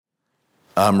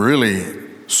I'm really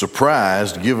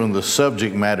surprised, given the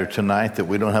subject matter tonight, that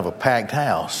we don't have a packed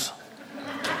house.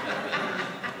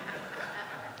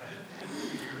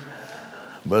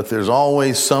 But there's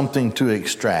always something to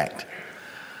extract.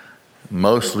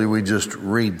 Mostly we just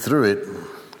read through it.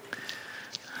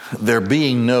 There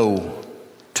being no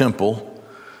temple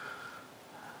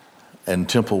and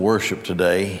temple worship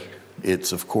today,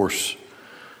 it's of course,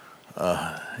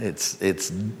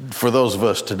 it's for those of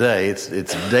us today,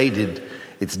 it's dated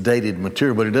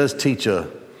material, but it does teach a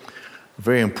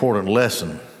very important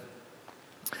lesson.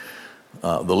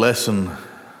 The lesson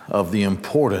of the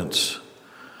importance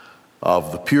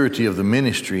of the purity of the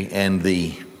ministry and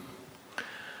the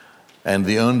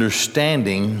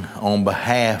understanding on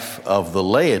behalf of the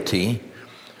laity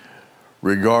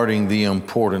regarding the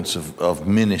importance of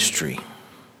ministry.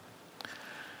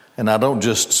 And I don't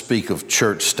just speak of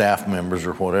church staff members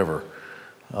or whatever.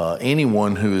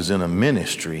 Anyone who is in a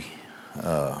ministry,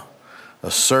 a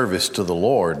service to the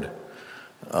Lord,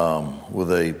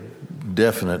 with a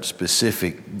definite,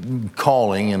 specific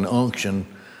calling and unction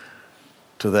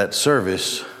to that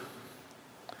service,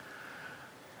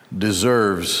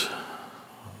 deserves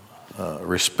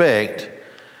respect,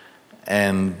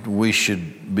 and we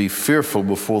should be fearful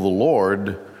before the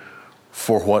Lord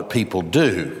for what people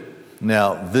do.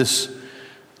 Now, this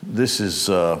is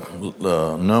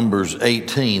Numbers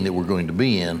 18 that we're going to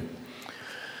be in,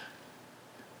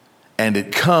 and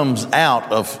it comes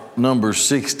out of Numbers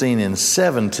 16 and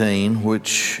 17,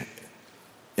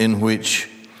 in which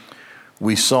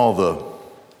we saw the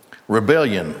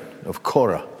rebellion of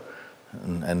Korah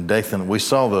and Dathan. We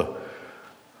saw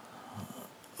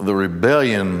the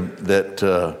rebellion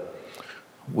that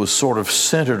was sort of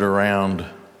centered around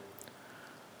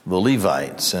the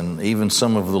Levites, and even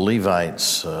some of the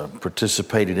Levites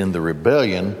participated in the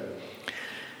rebellion.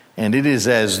 And it is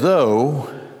as though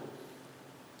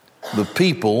the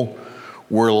people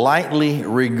were lightly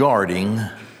regarding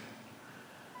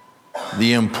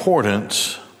the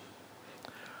importance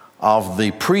of the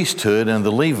priesthood and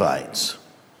the Levites.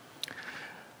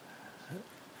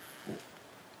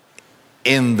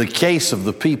 In the case of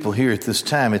the people here at this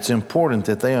time, it's important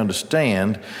that they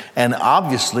understand, and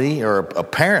obviously, or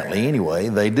apparently anyway,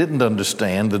 they didn't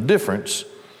understand the difference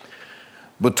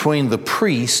between the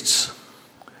priests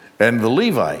and the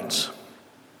Levites.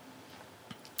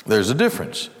 There's a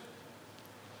difference.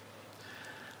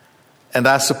 And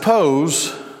I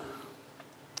suppose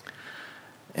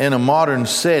in a modern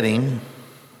setting,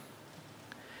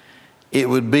 it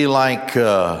would be like,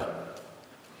 well,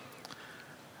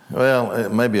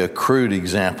 it may be a crude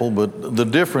example, but the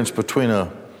difference between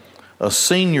a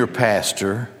senior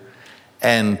pastor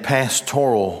and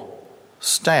pastoral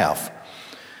staff.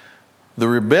 The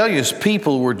rebellious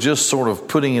people were just sort of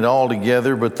putting it all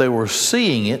together, but they were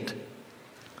seeing it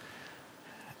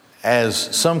as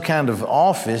some kind of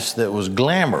office that was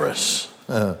glamorous.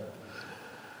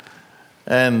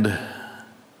 And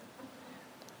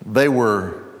they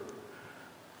were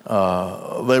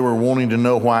wanting to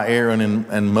know why Aaron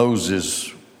and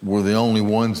Moses were the only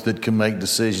ones that could make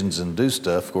decisions and do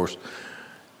stuff. Of course,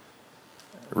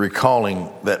 recalling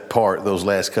that part, those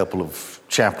last couple of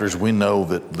chapters, we know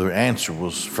that the answer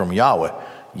was from Yahweh.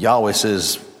 Yahweh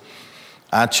says,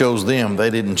 I chose them, they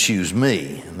didn't choose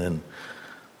me. And then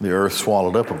the earth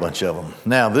swallowed up a bunch of them.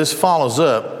 Now, this follows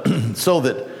up so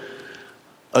that,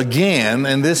 again,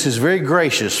 and this is very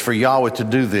gracious for Yahweh to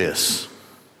do this.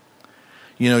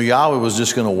 You know, Yahweh was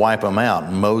just going to wipe them out,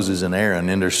 and Moses and Aaron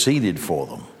interceded for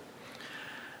them.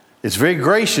 It's very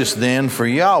gracious then for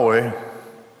Yahweh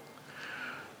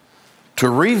to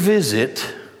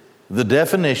revisit the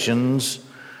definitions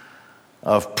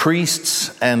of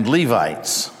priests and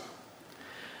Levites,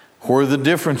 where the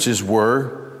differences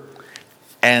were,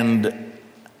 and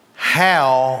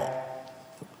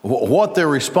what their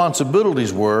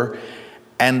responsibilities were,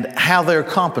 and how they're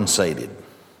compensated.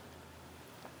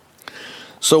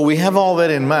 So we have all that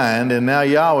in mind, and now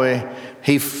Yahweh,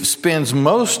 he spends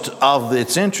most of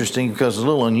it's interesting because it's a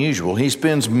little unusual. He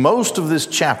spends most of this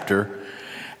chapter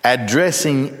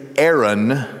addressing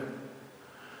Aaron,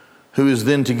 who is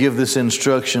then to give this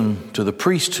instruction to the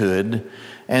priesthood,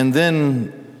 and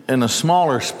then in a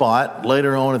smaller spot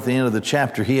later on at the end of the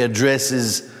chapter, he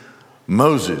addresses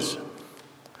Moses.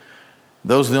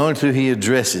 Those are the only two he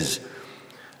addresses.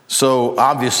 So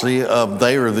obviously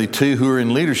they are the two who are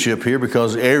in leadership here,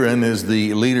 because Aaron is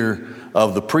the leader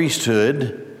of the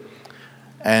priesthood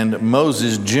and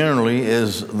Moses generally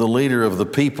is the leader of the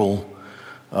people,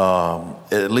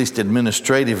 at least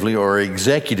administratively or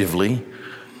executively,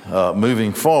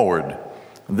 moving forward.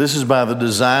 This is by the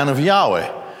design of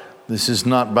Yahweh. This is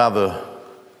not by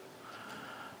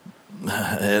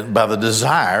by the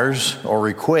desires or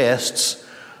requests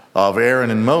of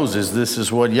Aaron and Moses. This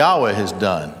is what Yahweh has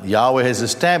done. Yahweh has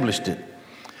established it.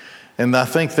 And I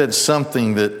think that's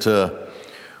something that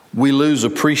we lose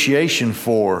appreciation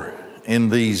for in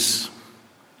these,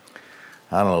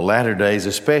 latter days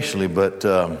especially. But,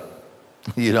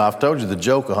 I've told you the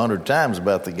joke 100 times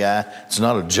about the guy. It's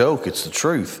not a joke, it's the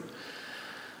truth.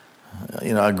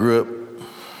 I grew up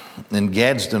in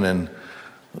Gadsden, and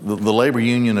the labor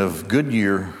union of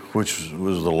Goodyear, which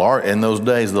was in those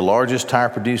days the largest tire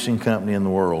producing company in the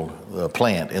world,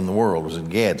 plant in the world, was in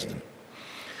Gadsden.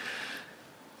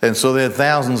 And so they had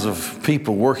thousands of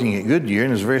people working at Goodyear,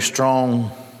 and there's a very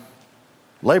strong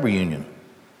labor union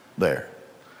there.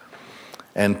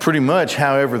 And pretty much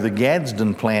however the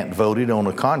Gadsden plant voted on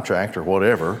a contract or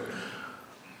whatever,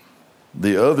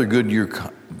 the other Goodyear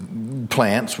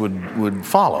plants would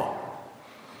follow.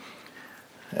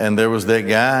 And there was that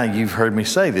guy, you've heard me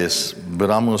say this,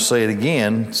 but I'm going to say it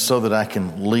again so that I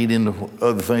can lead into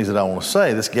other things that I want to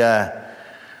say. This guy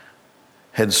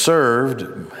had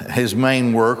served, his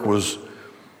main work was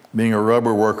being a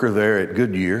rubber worker there at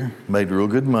Goodyear, made real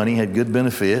good money, had good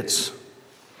benefits.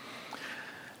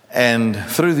 And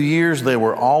through the years, they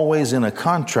were always in a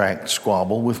contract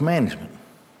squabble with management.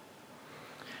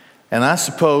 And I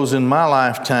suppose in my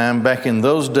lifetime, back in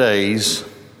those days,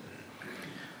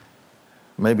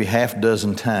 maybe half a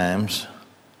dozen times,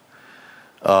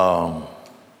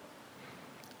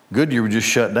 Goodyear would just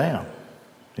shut down.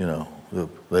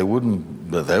 They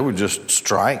would just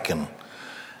strike,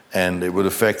 and it would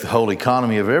affect the whole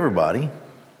economy of everybody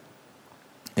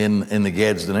in the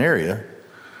Gadsden area.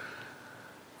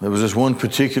 There was this one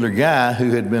particular guy who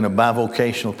had been a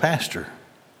bivocational pastor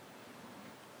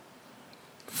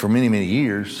for many, many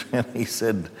years. And he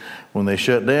said when they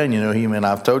shut down,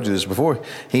 I've told you this before,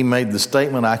 he made the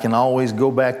statement, I can always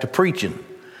go back to preaching.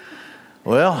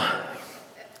 Well,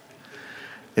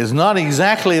 it's not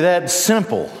exactly that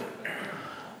simple.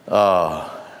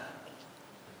 I'd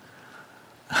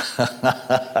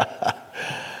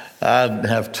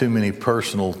have too many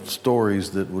personal stories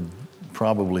that would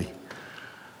probably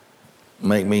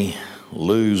make me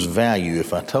lose value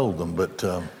if I told them, but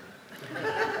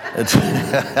it's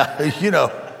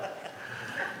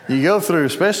you go through,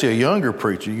 especially a younger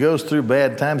preacher, he goes through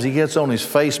bad times. He gets on his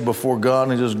face before God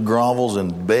and he just grovels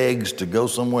and begs to go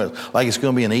somewhere else, like it's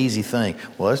going to be an easy thing.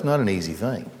 Well, it's not an easy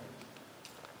thing.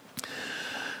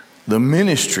 The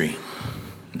ministry,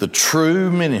 the true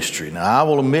ministry. Now, I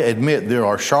will admit there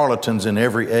are charlatans in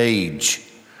every age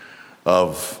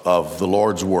of the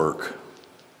Lord's work.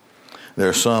 There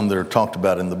are some that are talked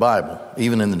about in the Bible,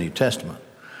 even in the New Testament.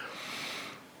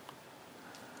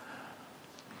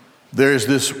 There's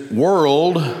this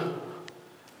world,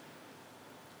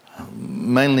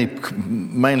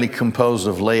 mainly composed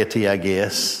of laity, I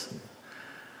guess,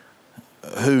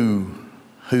 who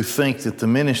think that the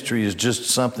ministry is just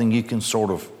something you can sort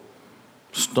of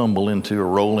stumble into or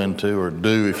roll into or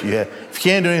do if you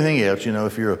can't do anything else.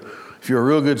 If you're a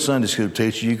real good Sunday school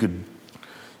teacher, you could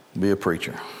be a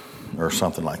preacher or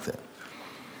something like that.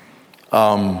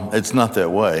 It's not that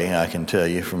way, I can tell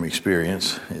you from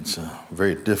experience. It's a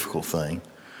very difficult thing.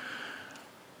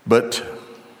 But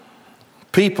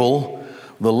people,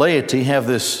 the laity, have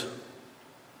this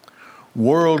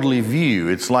worldly view.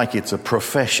 It's like it's a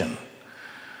profession.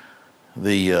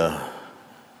 The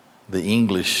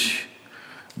English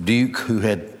duke who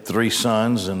had 3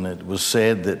 sons, and it was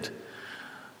said that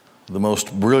the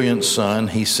most brilliant son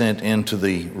he sent into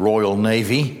the Royal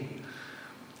Navy.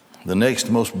 The next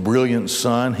most brilliant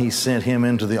son, he sent him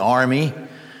into the army.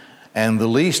 And the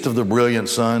least of the brilliant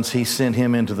sons, he sent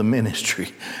him into the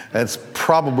ministry. That's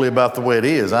probably about the way it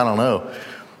is. I don't know.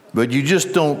 But you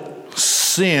just don't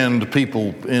send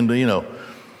people into,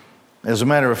 As a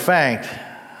matter of fact,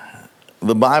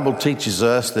 the Bible teaches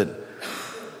us that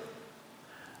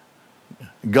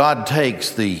God takes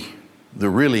the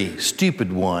really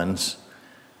stupid ones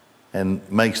and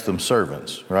makes them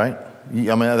servants, right?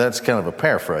 That's kind of a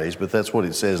paraphrase, but that's what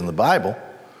it says in the Bible.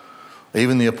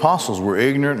 Even the apostles were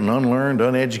ignorant and unlearned,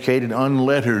 uneducated,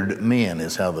 unlettered men,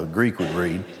 is how the Greek would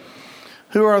read.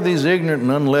 Who are these ignorant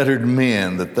and unlettered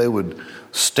men that they would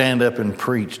stand up and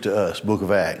preach to us? Book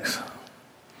of Acts.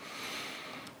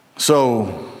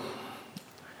 So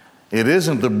it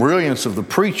isn't the brilliance of the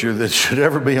preacher that should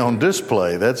ever be on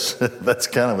display. That's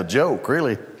kind of a joke,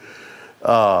 really.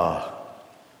 God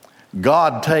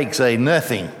takes a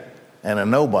nothing and a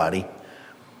nobody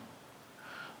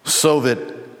so that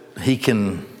he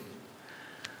can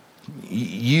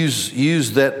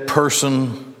use that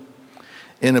person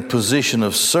in a position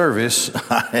of service,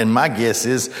 and my guess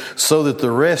is so that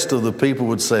the rest of the people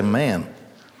would say, man,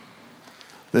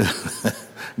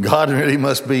 God really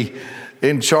must be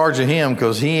in charge of him,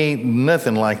 because he ain't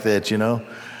nothing like that, you know.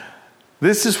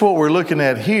 This is what we're looking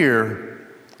at here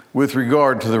with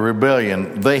regard to the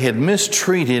rebellion. They had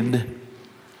mistreated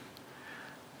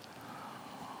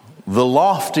the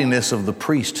loftiness of the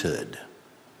priesthood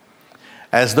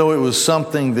as though it was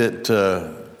something that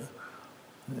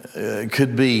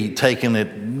could be taken at,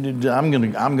 I'm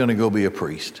going to go be a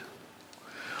priest.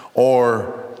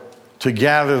 Or to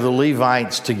gather the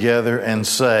Levites together and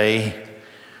say,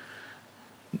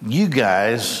 you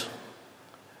guys,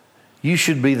 you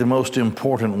should be the most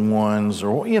important ones.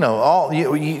 Or, you know,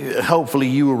 hopefully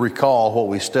you will recall what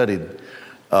we studied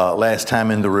last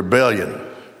time in the rebellion.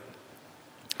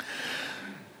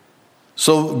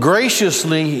 So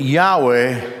graciously,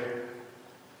 Yahweh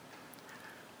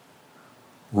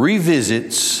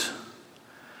revisits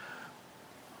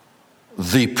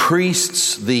the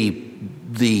priests,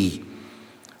 the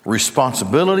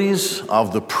responsibilities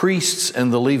of the priests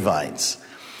and the Levites.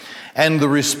 And the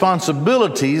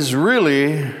responsibilities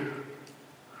really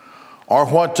are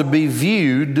what to be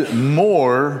viewed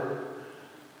more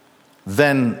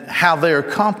than how they are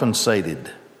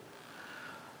compensated.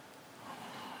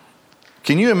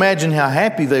 Can you imagine how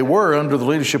happy they were under the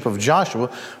leadership of Joshua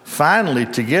finally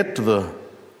to get to the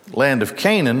land of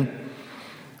Canaan?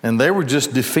 And they were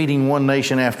just defeating one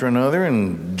nation after another,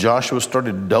 and Joshua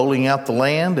started doling out the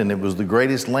land, and it was the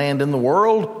greatest land in the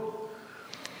world.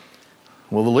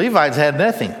 Well, the Levites had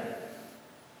nothing.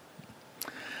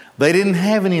 They didn't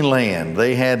have any land.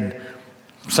 They had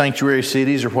sanctuary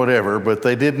cities or whatever, but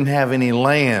they didn't have any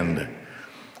land.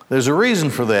 There's a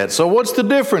reason for that. So what's the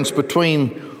difference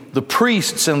between the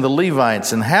priests and the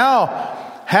Levites, and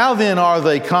how then are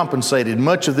they compensated?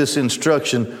 Much of this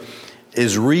instruction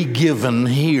is re-given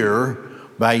here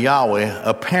by Yahweh,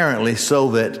 apparently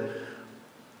so that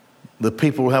the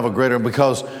people will have a greater,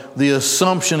 because the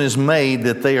assumption is made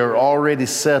that they are already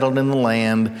settled in the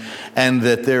land and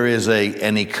that there is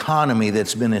an economy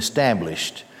that's been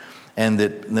established, and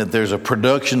that there's a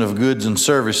production of goods and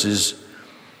services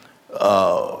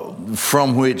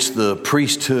from which the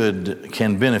priesthood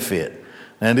can benefit.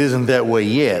 And it isn't that way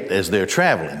yet as they're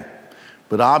traveling.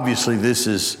 But obviously this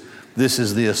is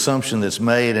the assumption that's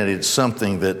made, and it's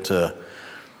something that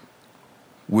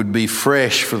would be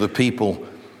fresh for the people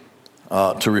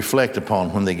to reflect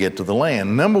upon when they get to the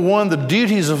land. Number one, the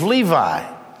duties of Levi.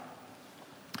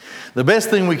 The best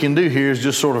thing we can do here is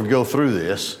just sort of go through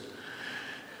this.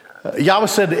 Yahweh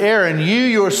said to Aaron, you,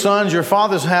 your sons, your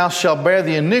father's house shall bear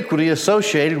the iniquity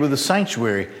associated with the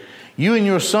sanctuary. You and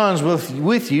your sons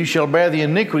with you shall bear the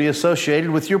iniquity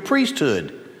associated with your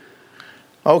priesthood.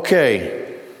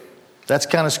 Okay, that's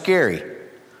kind of scary.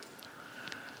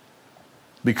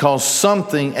 Because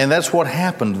something, and that's what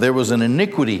happened. There was an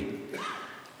iniquity.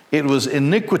 It was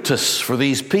iniquitous for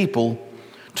these people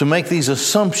to make these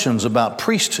assumptions about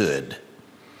priesthood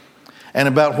and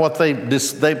about what they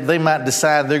might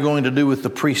decide they're going to do with the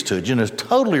priesthood. You know, it's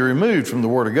totally removed from the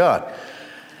Word of God.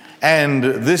 And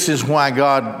this is why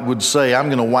God would say, I'm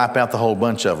going to wipe out the whole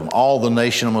bunch of them. All the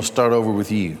nation, I'm going to start over with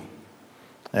you.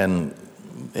 And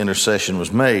intercession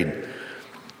was made.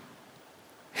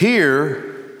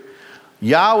 Here,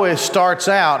 Yahweh starts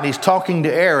out, and he's talking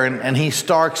to Aaron, and he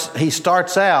starts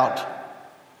out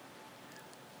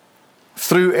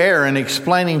through Aaron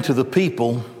explaining to the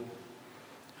people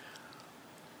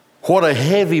what a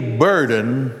heavy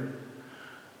burden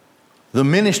the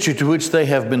ministry to which they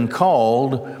have been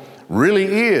called really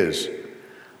is.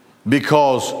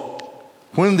 Because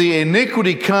when the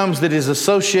iniquity comes that is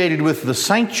associated with the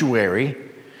sanctuary,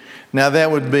 now that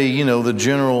would be, you know, the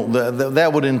general,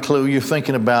 that would include, you're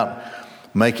thinking about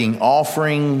making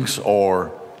offerings,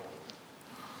 or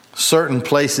certain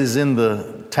places in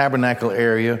the tabernacle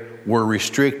area were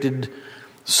restricted,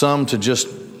 some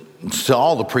to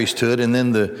all the priesthood, and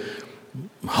then the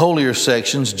holier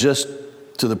sections just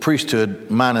to the priesthood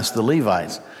minus the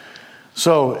Levites.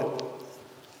 So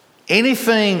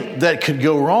anything that could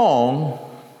go wrong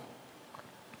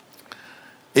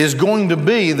is going to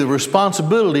be the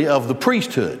responsibility of the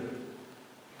priesthood.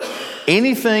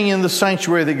 Anything in the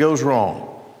sanctuary that goes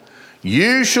wrong,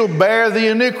 you shall bear the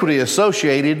iniquity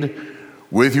associated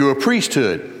with your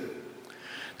priesthood.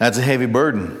 That's a heavy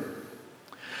burden.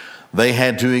 They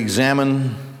had to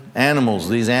examine animals.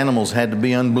 These animals had to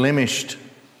be unblemished.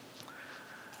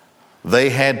 They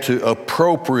had to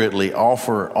appropriately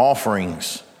offer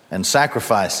offerings and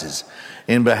sacrifices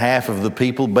in behalf of the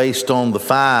people based on the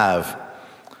 5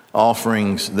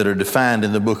 offerings that are defined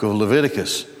in the book of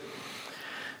Leviticus.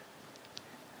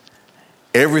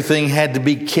 Everything had to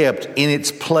be kept in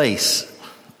its place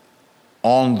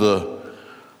on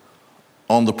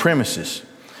the premises.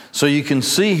 So you can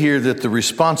see here that the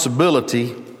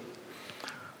responsibility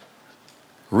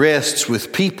rests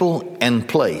with people and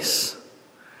place.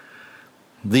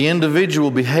 The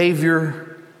individual behavior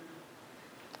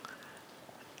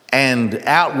and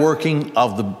outworking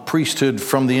of the priesthood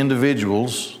from the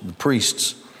individuals, the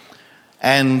priests,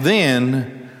 and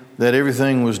then that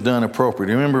everything was done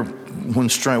appropriately. Remember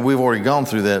when we've already gone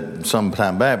through that some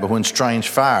time back, but when strange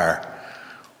fire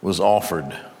was offered,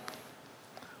 it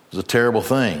was a terrible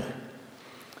thing.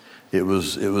 It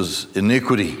was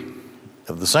iniquity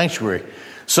of the sanctuary.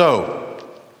 So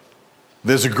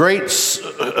there's a great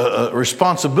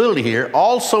responsibility here.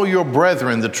 Also your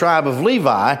brethren, the tribe of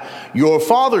Levi, your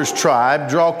father's tribe,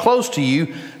 draw close to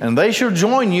you, and they shall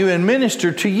join you and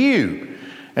minister to you,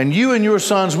 and you and your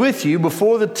sons with you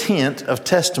before the tent of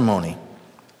testimony.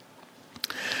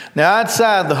 Now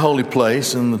outside the holy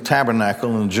place in the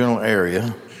tabernacle in the general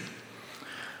area,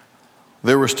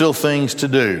 there were still things to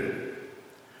do.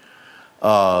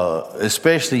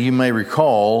 Especially you may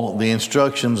recall the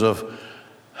instructions of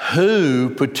who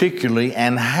particularly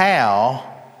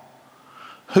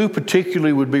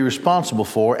would be responsible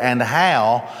for and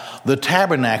how the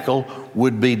tabernacle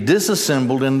would be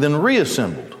disassembled and then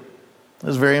reassembled.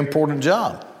 That's a very important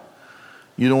job.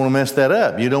 You don't want to mess that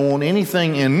up. You don't want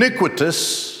anything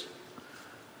iniquitous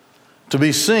to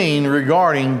be seen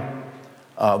regarding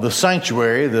the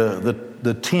sanctuary,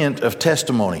 the tent of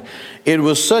testimony. It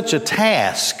was such a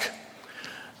task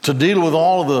to deal with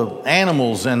all of the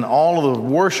animals and all of the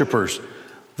worshipers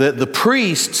that the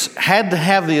priests had to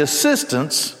have the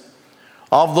assistance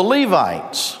of the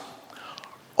Levites.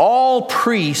 All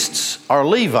priests are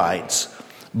Levites,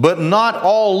 but not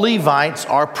all Levites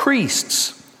are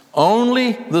priests.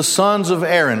 Only the sons of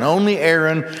Aaron, only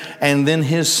Aaron and then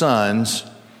his sons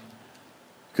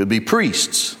could be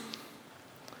priests.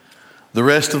 The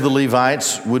rest of the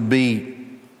Levites would be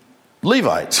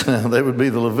Levites. They would be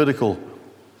the Levitical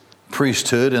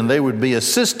priesthood, and they would be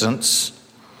assistants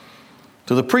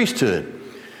to the priesthood.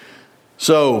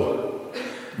 So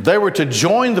they were to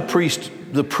join the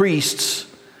priests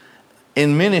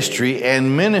in ministry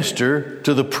and minister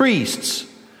to the priests.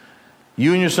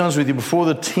 You and your sons with you before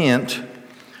the tent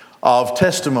of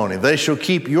testimony. They shall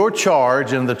keep your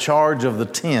charge and the charge of the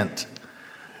tent.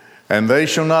 And they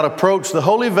shall not approach the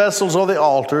holy vessels or the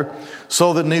altar,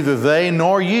 so that neither they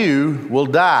nor you will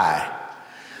die.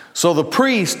 So the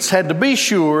priests had to be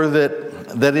sure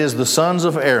that is the sons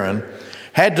of Aaron,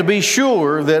 had to be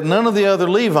sure that none of the other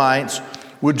Levites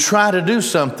would try to do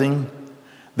something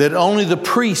that only the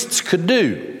priests could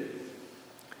do.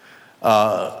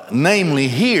 Namely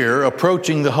here,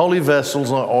 approaching the holy vessels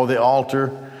or the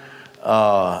altar,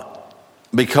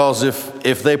 because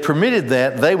if they permitted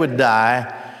that, they would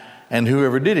die, and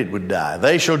whoever did it would die.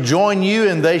 They shall join you,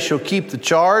 and they shall keep the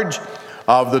charge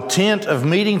of the tent of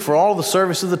meeting for all the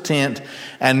service of the tent,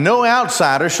 and no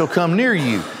outsider shall come near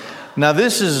you. Now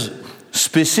this is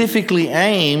specifically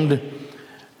aimed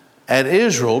at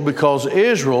Israel, because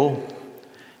Israel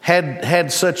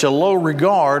had such a low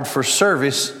regard for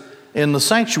service in the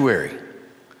sanctuary.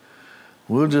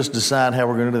 We'll just decide how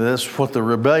we're going to do this. What the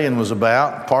rebellion was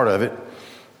about, part of it,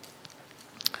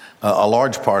 a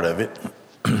large part of it.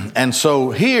 And so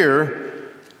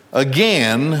here,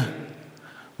 again,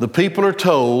 the people are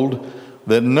told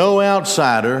that no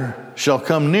outsider shall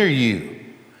come near you.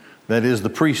 That is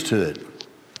the priesthood.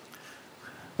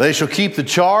 They shall keep the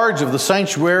charge of the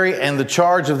sanctuary and the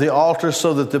charge of the altar,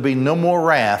 so that there be no more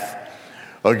wrath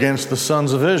against the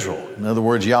sons of Israel. In other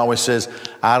words, Yahweh says,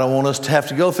 I don't want us to have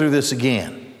to go through this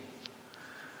again.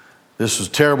 This was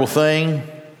a terrible thing.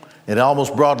 It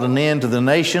almost brought an end to the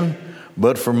nation,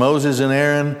 but for Moses and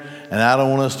Aaron, and I don't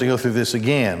want us to go through this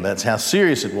again. That's how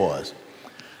serious it was.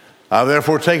 I've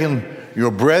therefore taken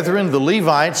your brethren, the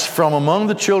Levites, from among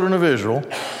the children of Israel.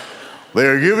 They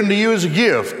are given to you as a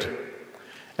gift,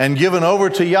 and given over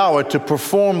to Yahweh to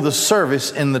perform the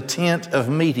service in the tent of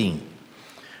meeting.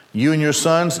 You and your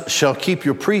sons shall keep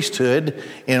your priesthood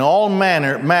in all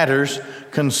matters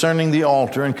concerning the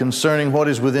altar and concerning what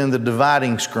is within the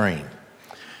dividing screen.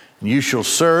 You shall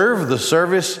serve the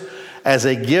service as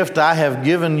a gift I have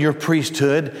given your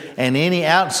priesthood, and any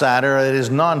outsider that is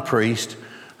non-priest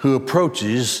who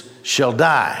approaches shall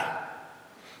die.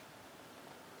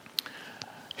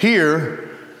 Here,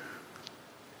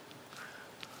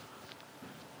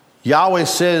 Yahweh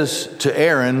says to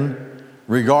Aaron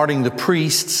regarding the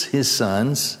priests, his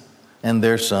sons, and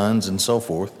their sons, and so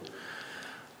forth,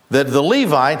 that the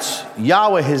Levites,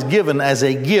 Yahweh has given as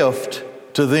a gift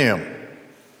to them.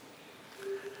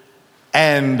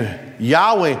 And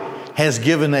Yahweh has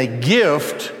given a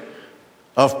gift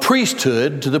of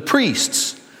priesthood to the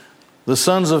priests, the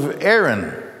sons of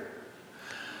Aaron.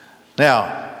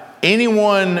 Now,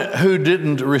 anyone who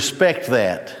didn't respect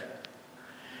that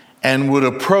and would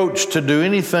approach to do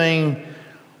anything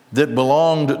that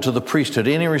belonged to the priesthood,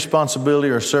 any responsibility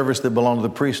or service that belonged to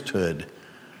the priesthood,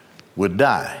 would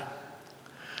die.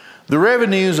 The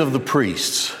revenues of the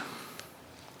priests.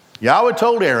 Yahweh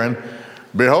told Aaron,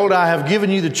 "Behold, I have given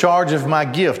you the charge of my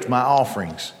gift, my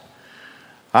offerings.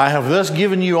 I have thus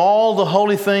given you all the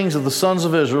holy things of the sons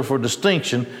of Israel for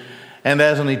distinction and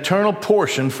as an eternal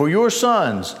portion for your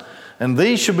sons. And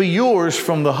these shall be yours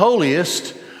from the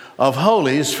holiest of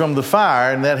holies, from the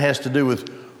fire." And that has to do with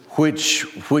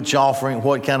which offering,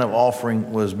 what kind of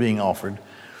offering was being offered.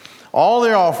 "All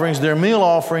their offerings, their meal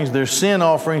offerings, their sin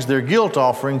offerings, their guilt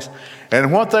offerings,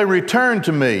 and what they return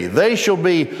to me, they shall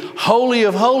be holy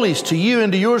of holies to you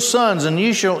and to your sons, and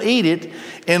you shall eat it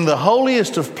in the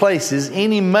holiest of places.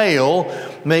 Any male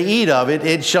may eat of it,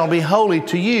 it shall be holy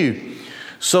to you."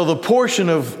 So the portion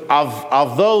of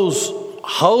those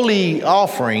holy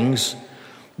offerings,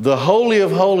 the holy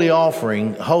of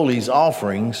holies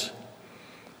offerings,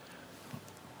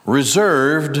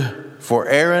 reserved for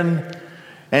Aaron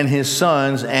and his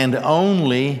sons, and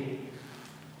only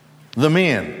the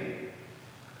men,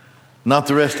 not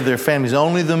the rest of their families.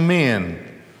 Only the men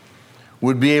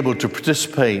would be able to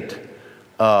participate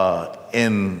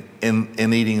in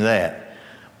eating that.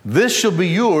 "This shall be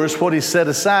yours, what is set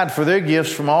aside for their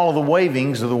gifts from all of the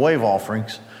wavings," or the wave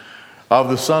offerings, "of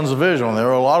the sons of Israel." And there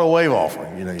are a lot of wave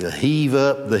offerings. You know, you heave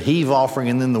up, the heave offering,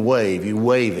 and then the wave. You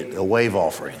wave it, a wave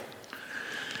offering.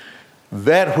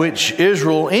 That which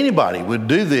Israel, anybody would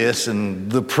do this,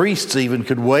 and the priests even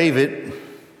could wave it.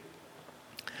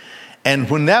 And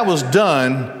when that was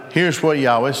done, here's what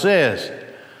Yahweh says.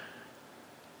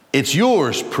 "It's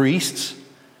yours, priests,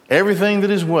 everything that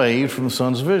is waved from the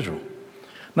sons of Israel."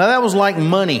 Now that was like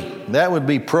money. That would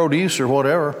be produce or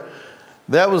whatever.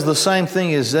 That was the same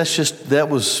thing as that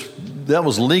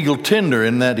was legal tender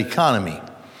in that economy.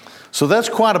 So that's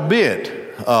quite a bit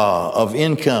of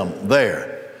income there.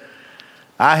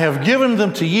 "I have given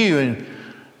them to you and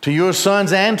to your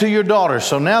sons and to your daughters."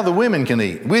 So now the women can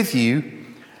eat with you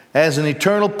as an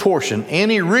eternal portion.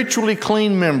 "Any ritually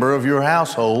clean member of your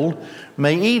household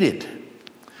may eat it.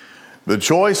 The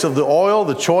choice of the oil,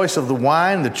 the choice of the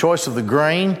wine, the choice of the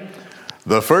grain,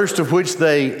 the first of which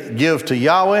they give to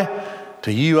Yahweh,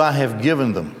 to you I have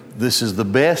given them. This is the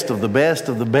best of the best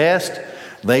of the best."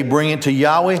 They bring it to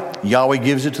Yahweh. Yahweh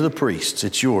gives it to the priests.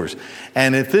 It's yours.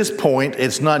 And at this point,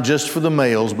 it's not just for the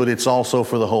males, but it's also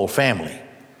for the whole family.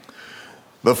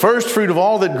 "The first fruit of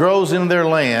all that grows in their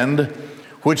land,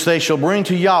 which they shall bring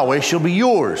to Yahweh, shall be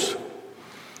yours.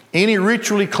 Any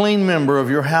ritually clean member of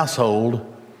your household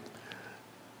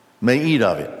may eat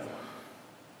of it."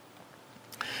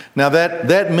 Now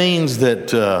that means that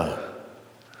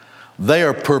they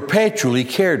are perpetually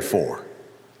cared for.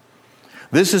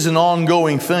 This is an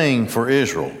ongoing thing for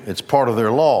Israel. It's part of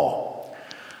their law.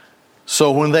 So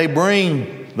when they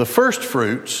bring the first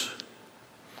fruits,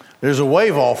 there's a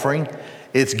wave offering.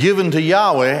 It's given to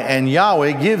Yahweh, and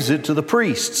Yahweh gives it to the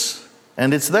priests,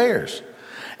 and it's theirs.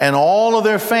 And all of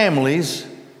their families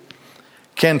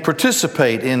can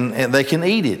participate in, and they can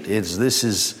eat it. This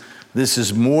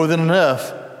is more than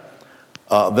enough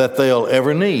that they'll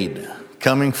ever need,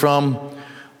 coming from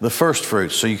the first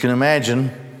fruits. So you can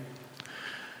imagine.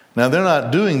 Now they're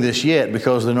not doing this yet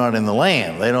because they're not in the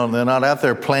land. They're not out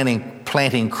there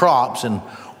planting crops and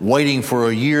waiting for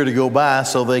a year to go by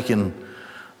so they can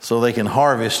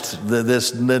harvest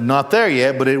this. They're not there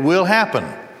yet, but it will happen.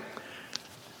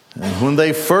 And when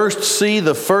they first see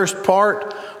the first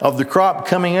part of the crop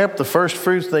coming up, the first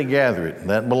fruits, they gather it.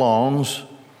 That belongs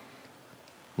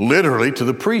literally to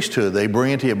the priesthood. They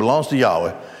bring it to you. It belongs to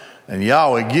Yahweh, and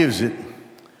Yahweh gives it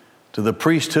to the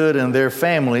priesthood, and their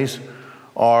families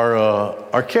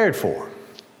are cared for.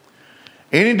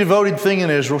 "Any devoted thing in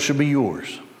Israel shall be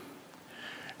yours.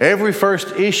 Every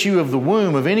first issue of the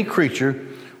womb of any creature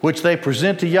which they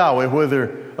present to Yahweh, whether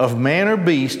of man or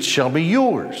beast, shall be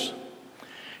yours.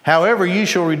 However, you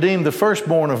shall redeem the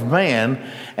firstborn of man,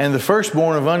 and the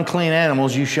firstborn of unclean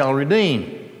animals you shall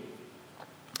redeem.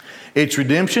 Its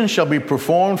redemption shall be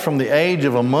performed from the age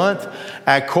of a month,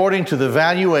 according to the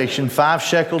valuation, 5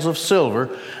 shekels of silver,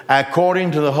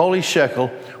 according to the holy shekel,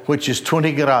 which is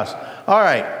 20 gerahs." All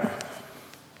right.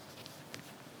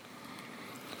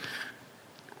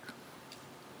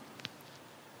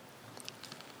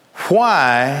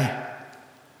 Why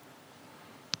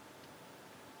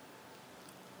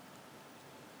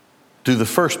do the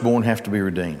firstborn have to be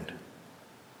redeemed?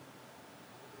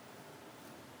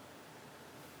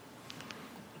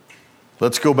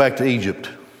 Let's go back to Egypt.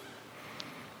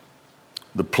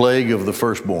 The plague of the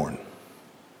firstborn.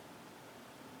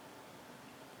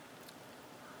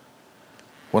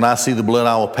 When I see the blood,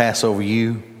 I will pass over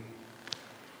you,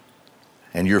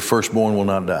 and your firstborn will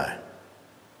not die.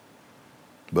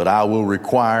 But I will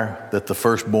require that the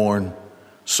firstborn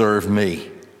serve me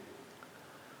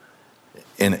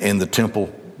in the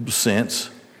temple sense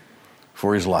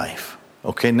for his life.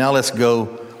 Okay, now let's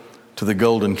go to the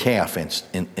golden calf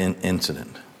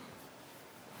incident.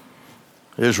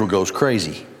 Israel goes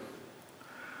crazy.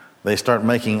 They start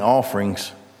making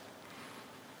offerings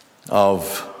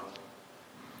of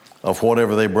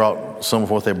whatever they brought. Some of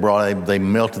what they brought, they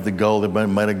melted the gold, they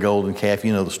made a golden calf.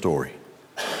 You know the story.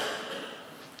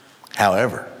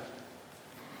 However,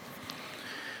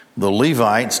 the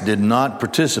Levites did not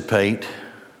participate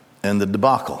in the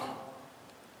debacle.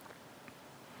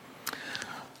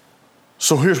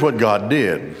 So here's what God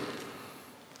did.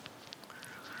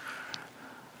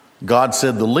 God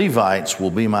said, the Levites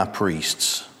will be my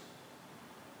priests.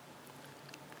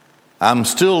 I'm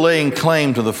still laying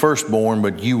claim to the firstborn,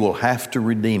 but you will have to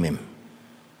redeem him.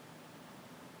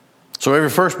 So every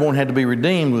firstborn had to be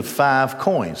redeemed with 5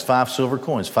 coins, 5 silver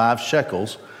coins, 5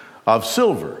 shekels of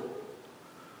silver.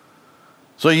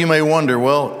 So you may wonder,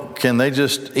 well, can they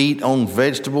just eat on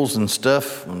vegetables and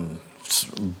stuff and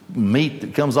meat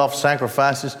that comes off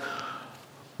sacrifices?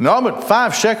 No, but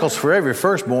 5 shekels for every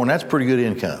firstborn, that's pretty good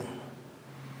income.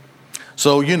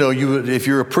 So, if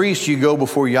you're a priest, you go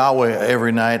before Yahweh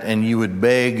every night and you would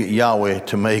beg Yahweh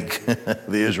to make the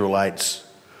Israelites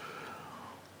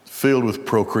filled with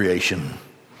procreation.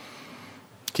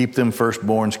 Keep them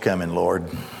firstborns coming, Lord.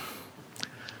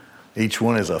 Each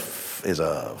one is a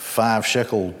 5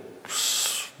 shekels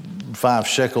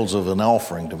of an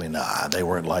offering to me. Nah, they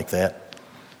weren't like that.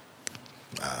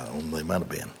 They might have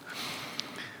been.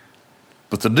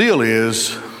 But the deal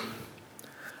is,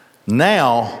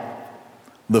 now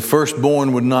the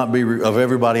firstborn would not be, of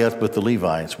everybody else but the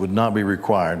Levites, would not be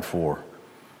required for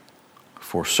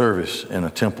service in a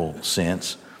temple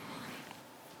sense,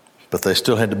 but they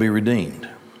still had to be redeemed.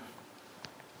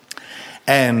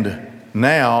 And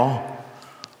now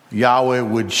Yahweh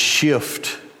would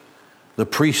shift the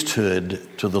priesthood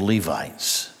to the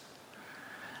Levites.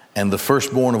 And the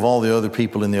firstborn of all the other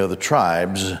people in the other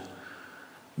tribes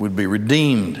would be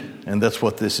redeemed. And that's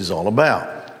what this is all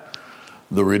about.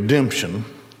 The redemption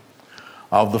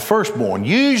of the firstborn.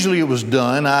 Usually it was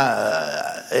done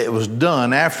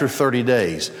after 30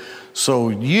 days. So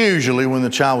usually when the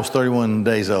child was 31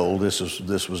 days old,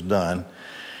 this was done.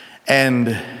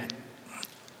 And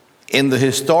in the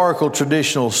historical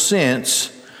traditional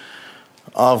sense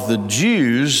of the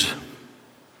Jews,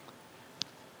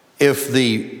 if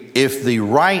the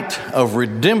rite of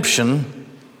redemption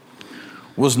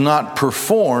was not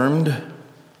performed,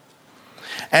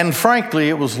 and frankly,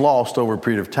 it was lost over a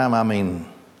period of time. I mean,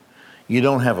 you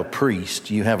don't have a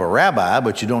priest. You have a rabbi,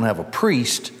 but you don't have a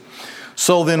priest.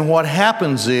 So then what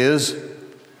happens is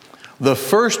the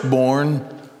firstborn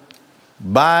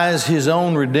buys his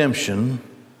own redemption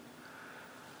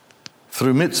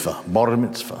through mitzvah, bar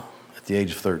mitzvah, at the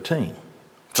age of 13.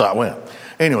 So,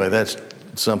 anyway, that's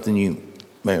something you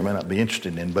may or may not be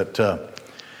interested in. But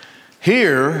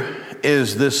here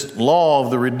is this law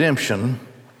of the redemption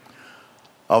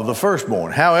of the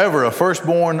firstborn. However, a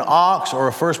firstborn ox or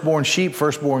a firstborn sheep,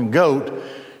 firstborn goat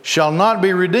shall not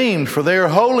be redeemed, for they are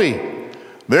holy.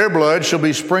 Their blood shall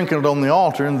be sprinkled on the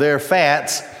altar, and their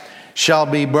fats shall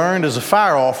be burned as a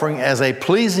fire offering, as a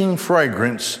pleasing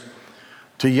fragrance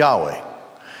to Yahweh.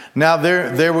 Now,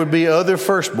 there would be other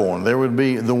firstborn. There would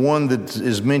be the one that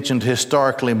is mentioned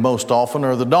historically most often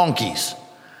are the donkeys.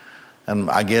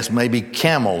 And I guess maybe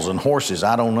camels and horses,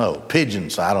 I don't know.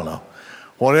 Pigeons, I don't know.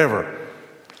 Whatever.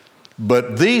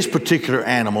 But these particular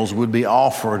animals would be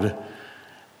offered,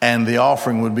 and the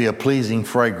offering would be a pleasing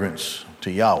fragrance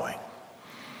to Yahweh.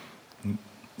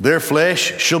 Their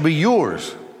flesh shall be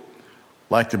yours,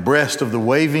 like the breast of the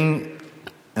waving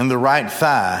and the right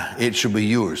thigh, it shall be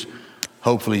yours.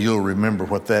 Hopefully you'll remember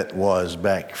what that was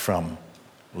back from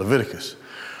Leviticus.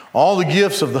 All the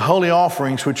gifts of the holy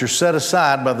offerings which are set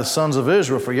aside by the sons of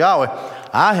Israel for Yahweh,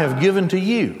 I have given to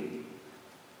you,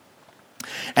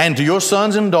 and to your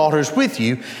sons and daughters with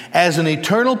you as an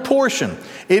eternal portion.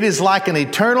 It is like an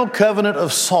eternal covenant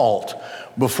of salt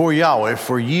before Yahweh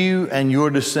for you and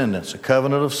your descendants. A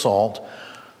covenant of salt,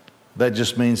 that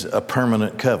just means a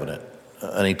permanent covenant,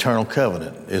 an eternal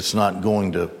covenant. It's not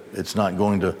going to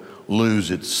lose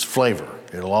its flavor.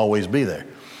 It'll always be there.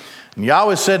 And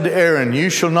Yahweh said to Aaron, you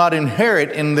shall not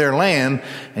inherit in their land,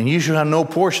 and you shall have no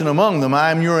portion among them.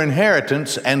 I am your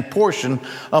inheritance and portion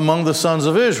among the sons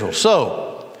of Israel.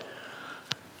 So,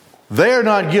 they are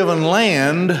not given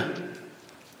land,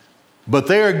 but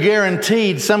they are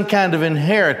guaranteed some kind of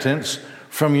inheritance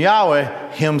from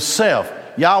Yahweh himself.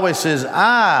 Yahweh says,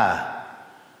 I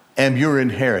am your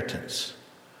inheritance.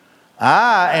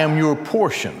 I am your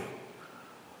portion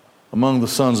among the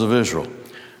sons of Israel.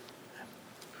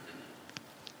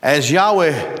 As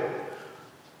Yahweh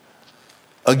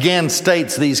again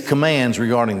states these commands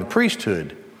regarding the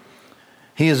priesthood,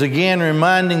 he is again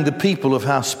reminding the people of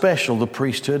how special the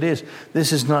priesthood is.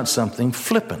 This is not something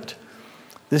flippant.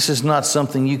 This is not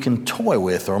something you can toy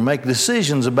with or make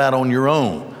decisions about on your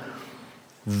own.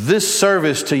 This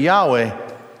service to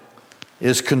Yahweh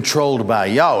is controlled by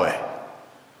Yahweh,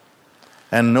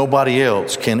 and nobody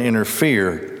else can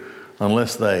interfere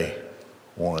unless they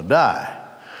want to die.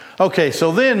 Okay,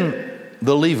 so then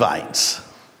the Levites.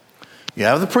 You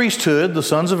have the priesthood, the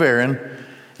sons of Aaron,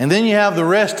 and then you have the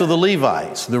rest of the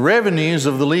Levites, the revenues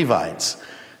of the Levites.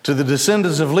 To the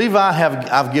descendants of Levi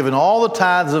I've given all the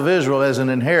tithes of Israel as an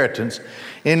inheritance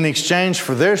in exchange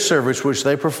for their service which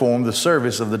they perform, the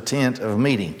service of the tent of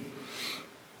meeting.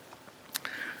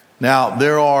 Now,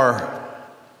 there are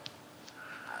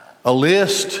a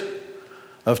list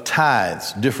of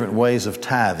tithes, different ways of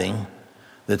tithing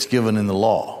that's given in the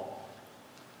law.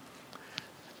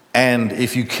 And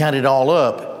if you count it all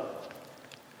up,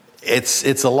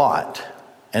 it's a lot.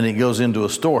 And it goes into a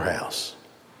storehouse.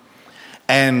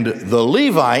 And the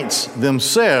Levites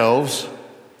themselves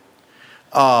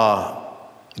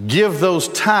give those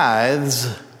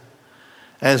tithes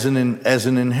as an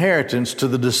inheritance to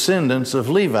the descendants of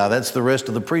Levi. That's the rest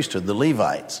of the priesthood, the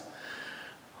Levites,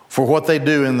 for what they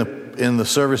do in the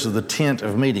service of the tent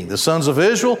of meeting. The sons of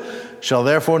Israel shall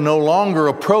therefore no longer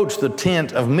approach the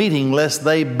tent of meeting, lest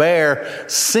they bear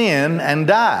sin and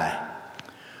die.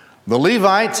 The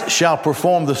Levites shall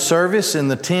perform the service in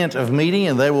the tent of meeting,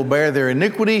 and they will bear their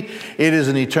iniquity. It is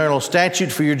an eternal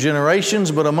statute for your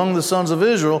generations, but among the sons of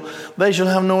Israel they shall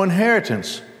have no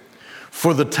inheritance.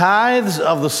 For the tithes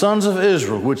of the sons of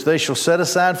Israel, which they shall set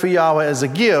aside for Yahweh as a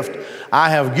gift, I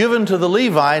have given to the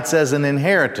Levites as an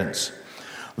inheritance.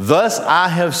 Thus I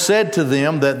have said to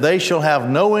them that they shall have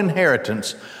no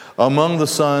inheritance among the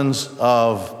sons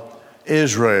of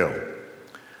Israel.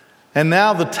 And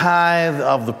now the tithe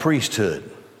of the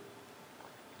priesthood.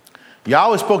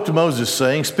 Yahweh spoke to Moses,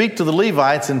 saying, speak to the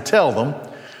Levites and tell them,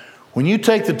 when you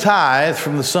take the tithe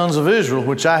from the sons of Israel,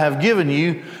 which I have given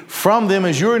you from them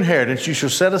as your inheritance, you shall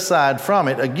set aside from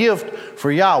it a gift for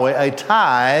Yahweh, a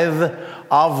tithe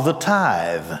of the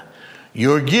tithe.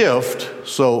 Your gift,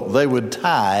 so they would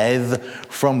tithe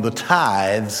from the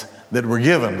tithes that were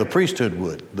given, the priesthood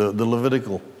would, the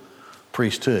Levitical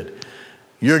priesthood.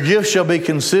 Your gift shall be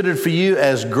considered for you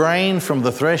as grain from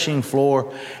the threshing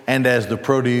floor and as the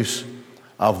produce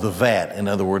of the vat. In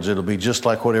other words, it'll be just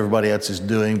like what everybody else is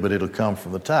doing, but it'll come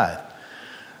from the tithe.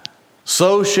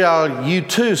 So shall you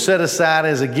too set aside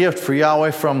as a gift for Yahweh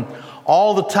from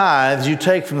all the tithes you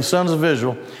take from the sons of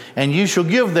Israel, and you shall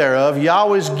give thereof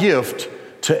Yahweh's gift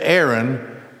to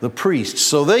Aaron the priest.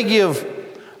 So they give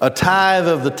a tithe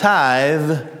of the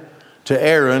tithe to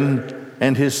Aaron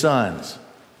and his sons.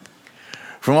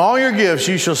 From all your gifts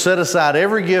you shall set aside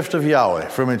every gift of Yahweh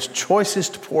from its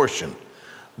choicest portion,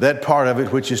 that part of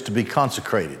it which is to be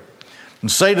consecrated.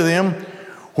 And say to them,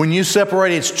 when you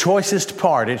separate its choicest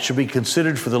part, it shall be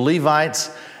considered for the Levites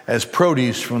as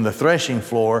produce from the threshing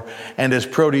floor and as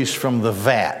produce from the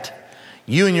vat.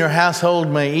 You and your household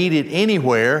may eat it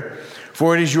anywhere,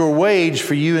 for it is your wage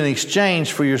for you in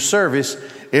exchange for your service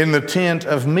in the tent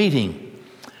of meeting.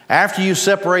 After you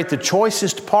separate the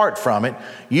choicest part from it,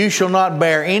 you shall not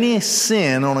bear any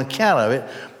sin on account of it,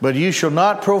 but you shall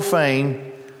not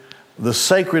profane the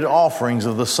sacred offerings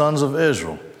of the sons of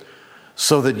Israel,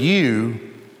 so that you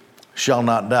shall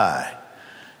not die.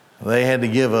 They had to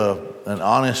give an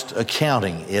honest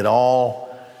accounting. It all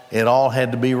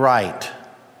had to be right.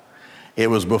 It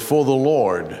was before the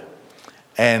Lord.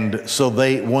 And so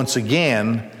once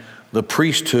again, the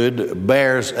priesthood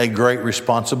bears a great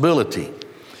responsibility.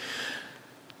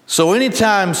 So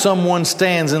anytime someone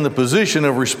stands in the position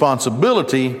of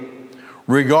responsibility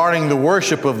regarding the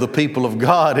worship of the people of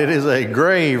God, it is a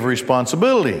grave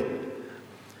responsibility.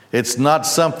 It's not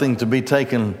something to be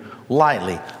taken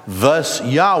lightly. Thus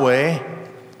Yahweh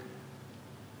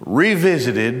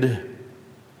revisited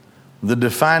the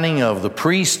defining of the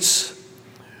priests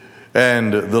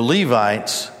and the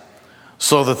Levites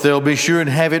so that they'll be sure and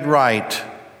have it right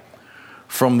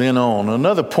from then on.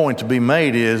 Another point to be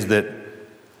made is that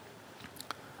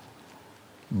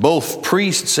both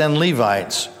priests and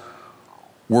Levites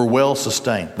were well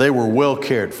sustained. They were well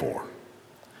cared for.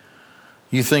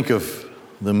 You think of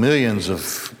the millions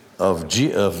of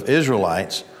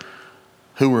Israelites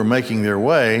who were making their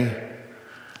way,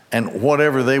 and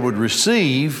whatever they would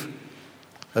receive,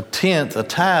 a tenth, a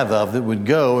tithe of it would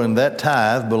go, and that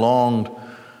tithe belonged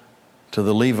to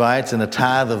the Levites, and a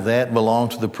tithe of that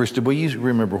belonged to the priesthood. Well, you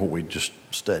remember what we just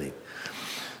studied.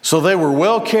 So they were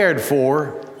well cared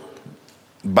for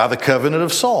by the covenant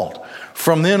of salt.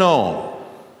 From then on,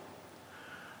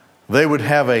 they would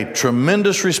have a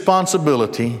tremendous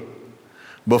responsibility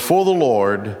before the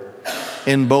Lord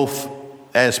in both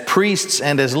as priests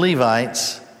and as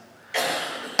Levites.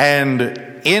 And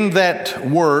in that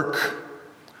work,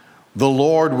 the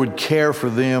Lord would care for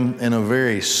them in a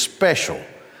very special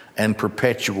and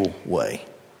perpetual way.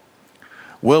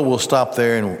 Well, we'll stop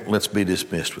there and let's be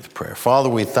dismissed with prayer. Father,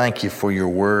 we thank you for your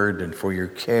word and for your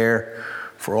care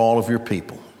for all of your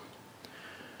people,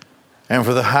 and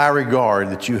for the high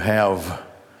regard that you have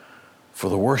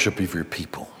for the worship of your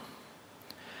people,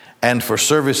 and for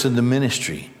service in the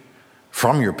ministry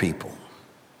from your people.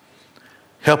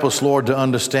 Help us, Lord, to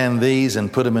understand these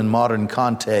and put them in modern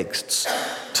contexts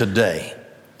today,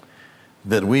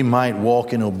 that we might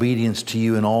walk in obedience to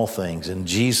you in all things. In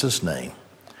Jesus' name,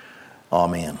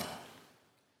 amen.